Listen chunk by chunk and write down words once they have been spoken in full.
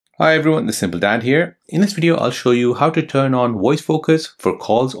Hi everyone, the Simple Dad here. In this video, I'll show you how to turn on voice focus for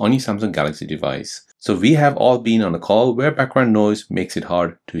calls on your Samsung Galaxy device. So we have all been on a call where background noise makes it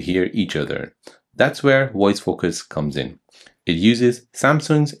hard to hear each other. That's where voice focus comes in. It uses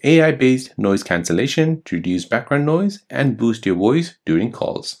Samsung's AI-based noise cancellation to reduce background noise and boost your voice during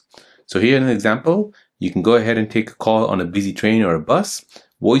calls. So here in an example, you can go ahead and take a call on a busy train or a bus.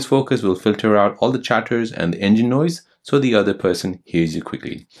 Voice focus will filter out all the chatters and the engine noise so the other person hears you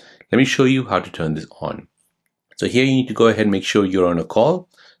quickly. Let me show you how to turn this on. So here you need to go ahead and make sure you're on a call.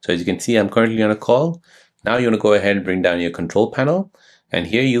 So as you can see, I'm currently on a call. Now you want to go ahead and bring down your control panel, and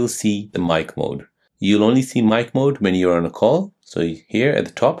here you'll see the mic mode. You'll only see mic mode when you're on a call. So here at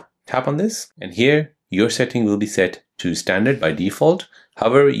the top, tap on this, and here your setting will be set to standard by default.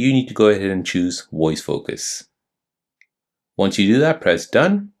 However, you need to go ahead and choose voice focus. Once you do that, press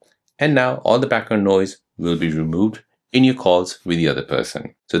done, and now all the background noise will be removed in your calls with the other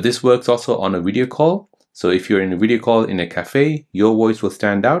person. So this works also on a video call. So if you're in a video call in a cafe, your voice will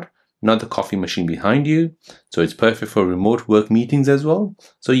stand out, not the coffee machine behind you. So it's perfect for remote work meetings as well.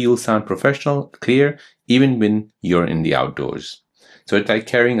 So you'll sound professional, clear, even when you're in the outdoors. So it's like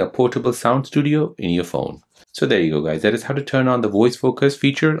carrying a portable sound studio in your phone. So there you go, guys. That is how to turn on the voice focus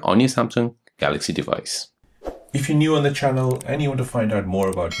feature on your Samsung Galaxy device. If you're new on the channel and you want to find out more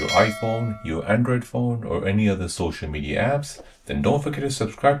about your iPhone, your Android phone, or any other social media apps, then don't forget to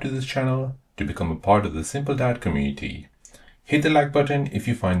subscribe to this channel to become a part of the Simple Dad community. Hit the like button if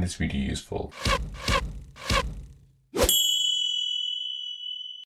you find this video useful.